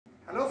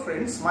Hello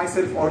friends,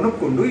 myself Arnab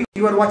Kundu.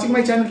 You are watching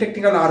my channel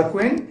Technical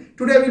Arquen.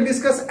 Today I will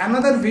discuss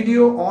another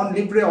video on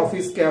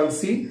LibreOffice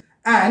Calc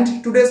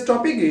and today's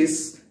topic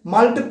is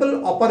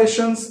multiple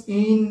operations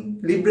in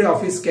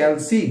LibreOffice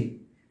Calc.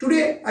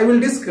 Today I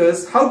will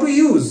discuss how to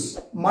use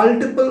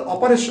multiple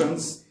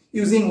operations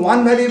using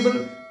one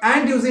variable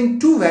and using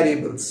two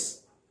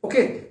variables.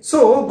 Okay,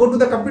 so go to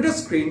the computer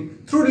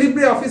screen. Through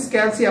LibreOffice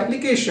Calc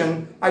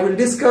application, I will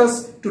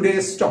discuss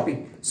today's topic.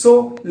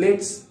 So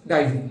let's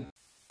dive in.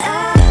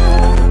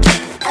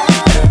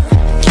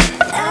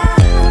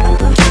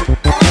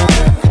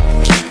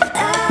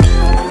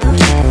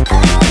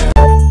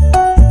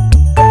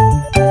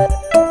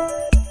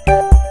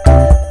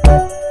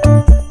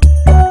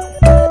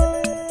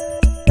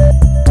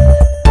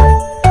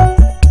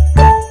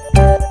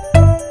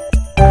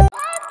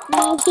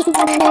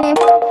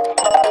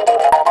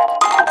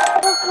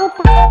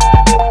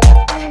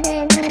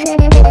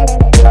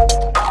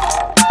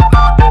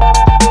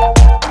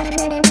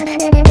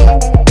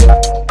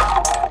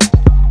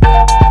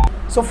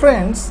 So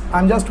friends,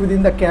 I'm just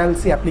within the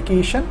Calc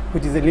application,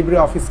 which is a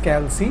LibreOffice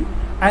Calc,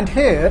 and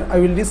here I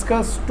will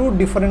discuss two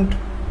different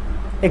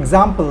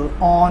examples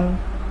on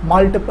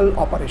multiple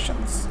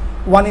operations.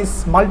 One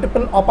is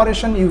multiple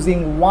operation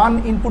using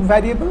one input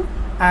variable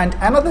and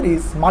another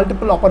is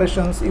multiple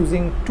operations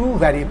using two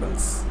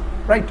variables,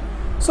 right?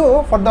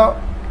 So for the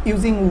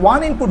using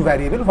one input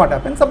variable, what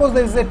happens? Suppose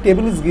there is a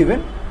table is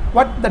given.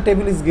 What the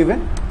table is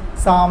given?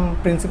 Some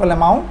principal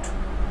amount,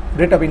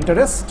 rate of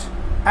interest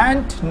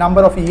and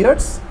number of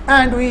years,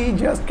 and we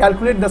just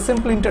calculate the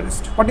simple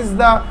interest. What is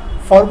the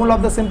formula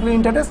of the simple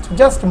interest?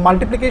 Just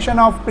multiplication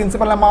of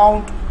principal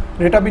amount,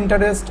 rate of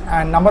interest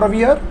and number of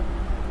year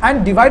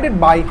and divided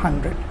by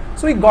 100.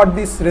 So we got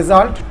this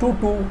result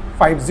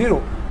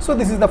 2250. So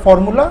this is the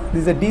formula.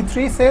 This is a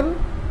D3 cell,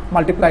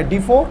 multiply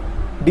D4,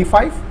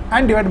 D5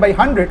 and divided by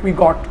 100, we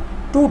got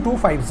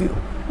 2250.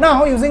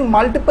 Now using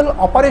multiple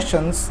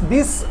operations,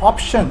 this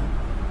option,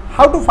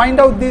 how to find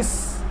out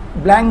these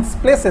blank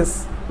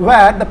places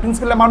where the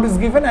principal amount is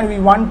given and we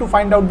want to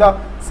find out the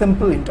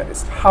simple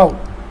interest. How?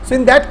 So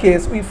in that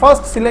case, we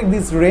first select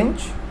this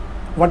range,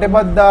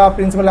 whatever the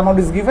principal amount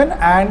is given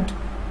and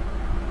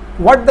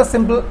what the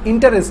simple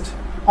interest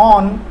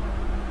on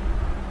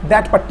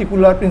that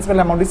particular principal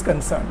amount is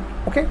concerned.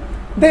 Okay,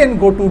 then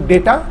go to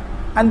data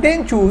and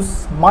then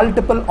choose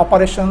multiple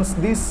operations,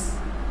 this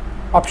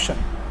option,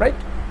 right?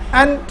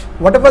 And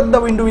whatever the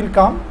window will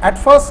come, at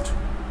first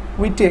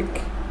we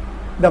take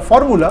the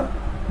formula,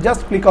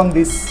 just click on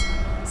this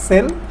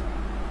cell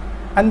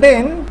and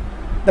then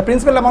the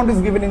principal amount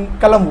is given in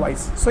column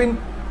wise. So in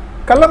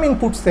column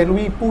input cell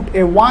we put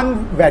a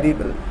one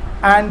variable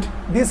and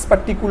this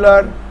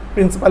particular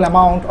principal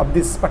amount of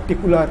this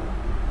particular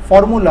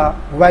formula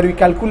where we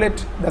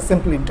calculate the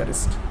simple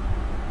interest.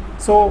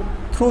 So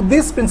through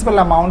this principal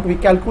amount we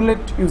calculate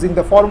using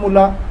the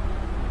formula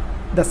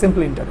the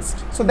simple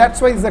interest. So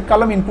that's why the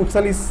column input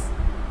cell is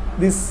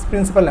this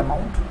principal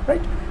amount,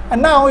 right?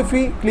 And now if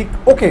we click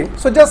OK,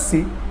 so just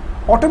see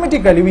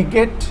automatically we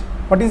get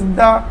what is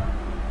the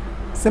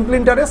simple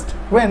interest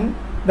when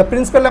the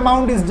principal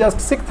amount is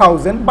just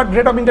 6,000 but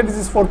rate of interest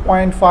is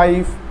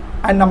 4.5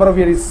 and number of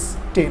years is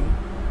 10,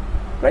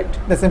 right?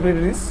 The simple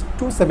interest is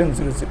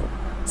 2700.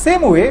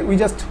 Same way we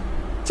just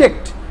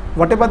checked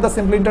whatever the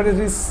simple interest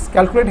is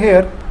calculated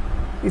here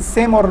is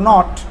same or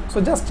not.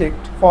 So just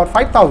checked for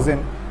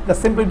 5,000 the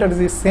simple interest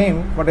is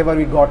same whatever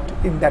we got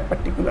in that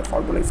particular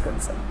formula is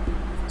concerned.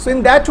 So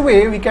in that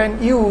way we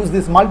can use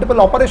these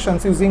multiple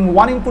operations using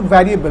one input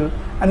variable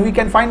and we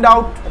can find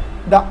out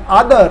the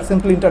other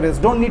simple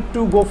interest. Don't need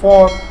to go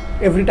for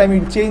every time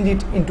you change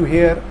it into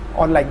here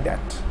or like that,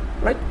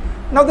 right?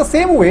 Now the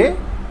same way,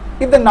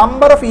 if the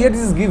number of years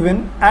is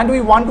given and we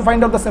want to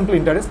find out the simple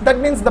interest, that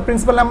means the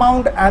principal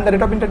amount and the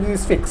rate of interest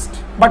is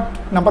fixed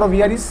but number of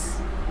years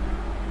is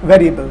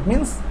variable,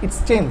 means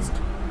it's changed,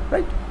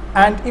 right?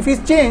 And if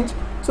it's changed,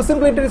 so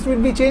simple interest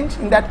will be changed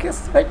in that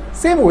case, right?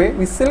 Same way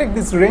we select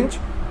this range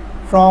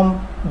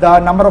from the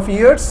number of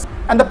years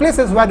and the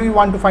places where we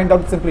want to find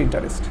out simple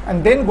interest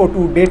and then go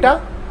to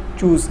data,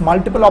 choose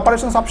multiple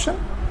operations option.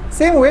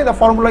 Same way the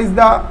formula is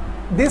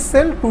this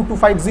cell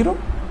 2250,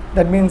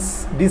 that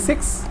means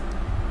D6,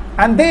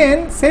 and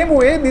then same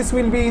way this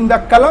will be in the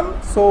column.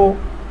 So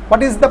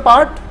what is the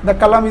part? The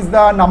column is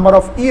the number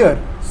of year.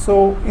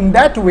 So in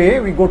that way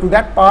we go to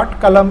that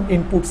part, column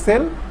input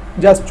cell,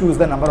 just choose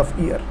the number of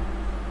year,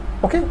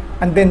 okay,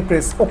 and then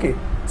press OK.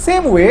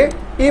 Same way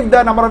if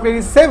the number of year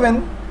is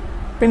 7,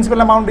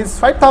 principal amount is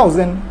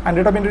 5,000 and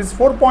rate of interest is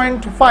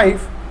 4.5,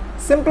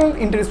 simple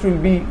interest will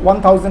be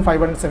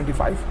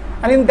 1,575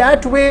 and in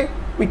that way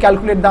we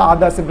calculate the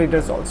other simple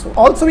interest also.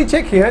 Also we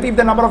check here if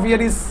the number of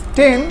year is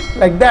 10,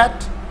 like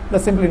that the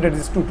simple interest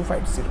is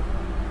 2250,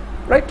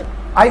 right?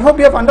 I hope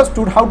you have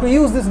understood how to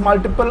use these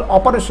multiple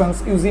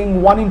operations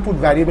using one input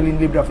variable in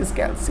LibreOffice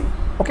Calc.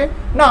 Okay,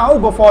 now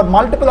go for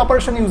multiple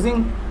operation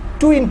using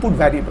two input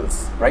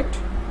variables, right?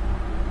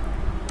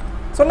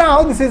 So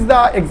now this is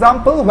the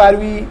example where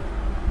we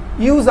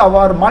use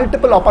our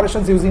multiple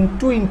operations using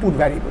two input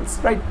variables,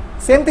 right?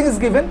 Same thing is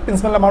given.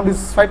 Principal amount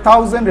is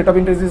 5,000, rate of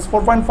interest is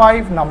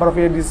 4.5, number of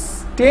years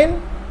is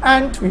 10,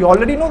 and we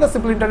already know the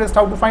simple interest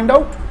how to find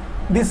out.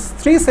 This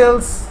 3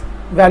 cells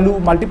value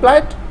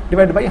multiplied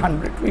divided by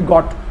 100. We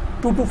got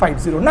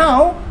 2250.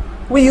 Now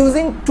we're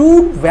using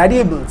two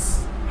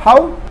variables.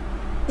 How?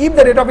 If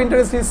the rate of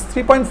interest is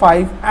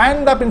 3.5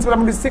 and the principal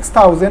amount is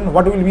 6,000,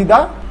 what will be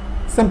the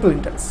simple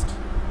interest?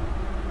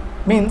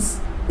 Means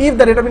if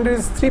the rate of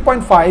interest is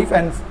 3.5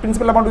 and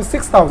principal amount is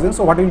 6,000,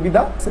 so what will be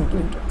the simple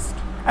interest?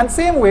 And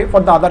same way for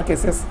the other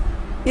cases,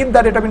 if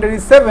the rate of interest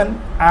is 7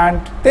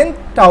 and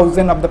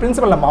 10,000 of the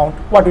principal amount,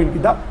 what will be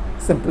the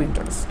simple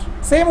interest?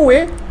 Same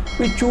way,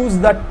 we choose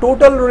the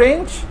total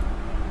range,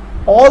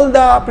 all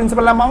the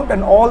principal amount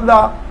and all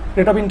the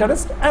rate of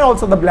interest, and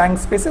also the blank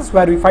spaces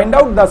where we find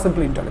out the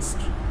simple interest.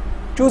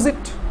 Choose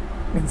it,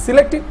 then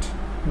select it,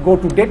 go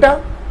to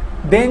data,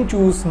 then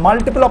choose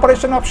multiple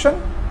operation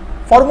option.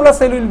 Formula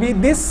cell will be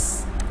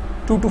this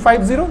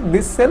 2250,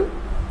 this cell,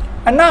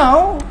 and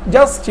now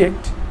just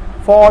checked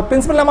for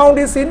principal amount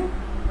is in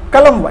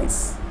column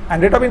wise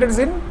and rate of interest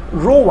is in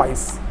row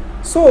wise.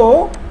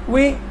 So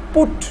we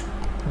put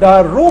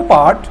the row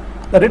part,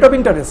 the rate of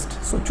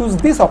interest, so choose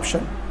this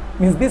option,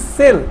 means this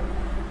cell,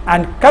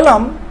 and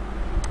column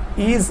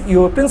is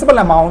your principal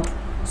amount,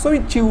 so we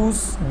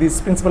choose this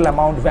principal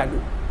amount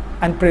value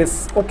and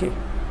press OK,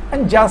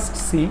 and just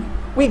see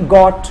we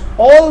got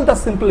all the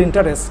simple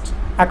interest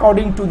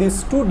according to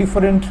these two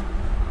different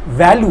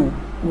value.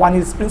 One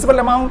is principal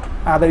amount,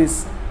 other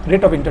is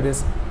rate of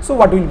interest. So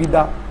what will be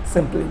the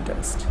simple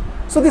interest?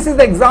 So this is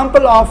the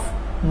example of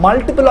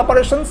multiple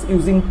operations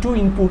using two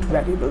input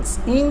variables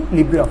in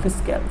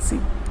LibreOffice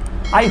Calc.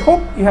 I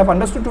hope you have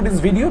understood today's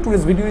video.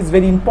 Today's video is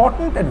very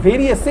important and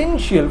very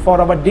essential for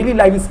our daily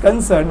life is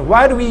concerned,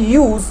 where we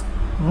use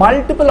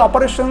multiple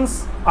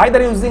operations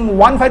either using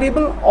one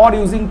variable or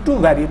using two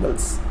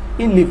variables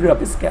in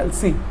LibreOffice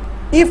Calc.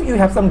 If you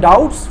have some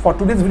doubts for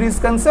today's video is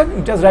concerned,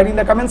 you just write in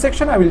the comment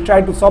section. I will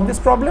try to solve this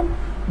problem.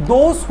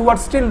 Those who are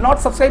still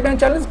not subscribed my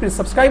channel, please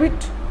subscribe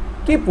it.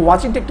 Keep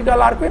watching Technical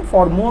Arcade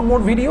for more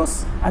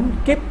videos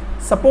and keep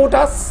support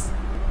us.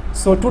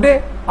 So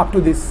today up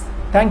to this.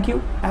 Thank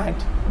you and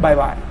bye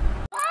bye.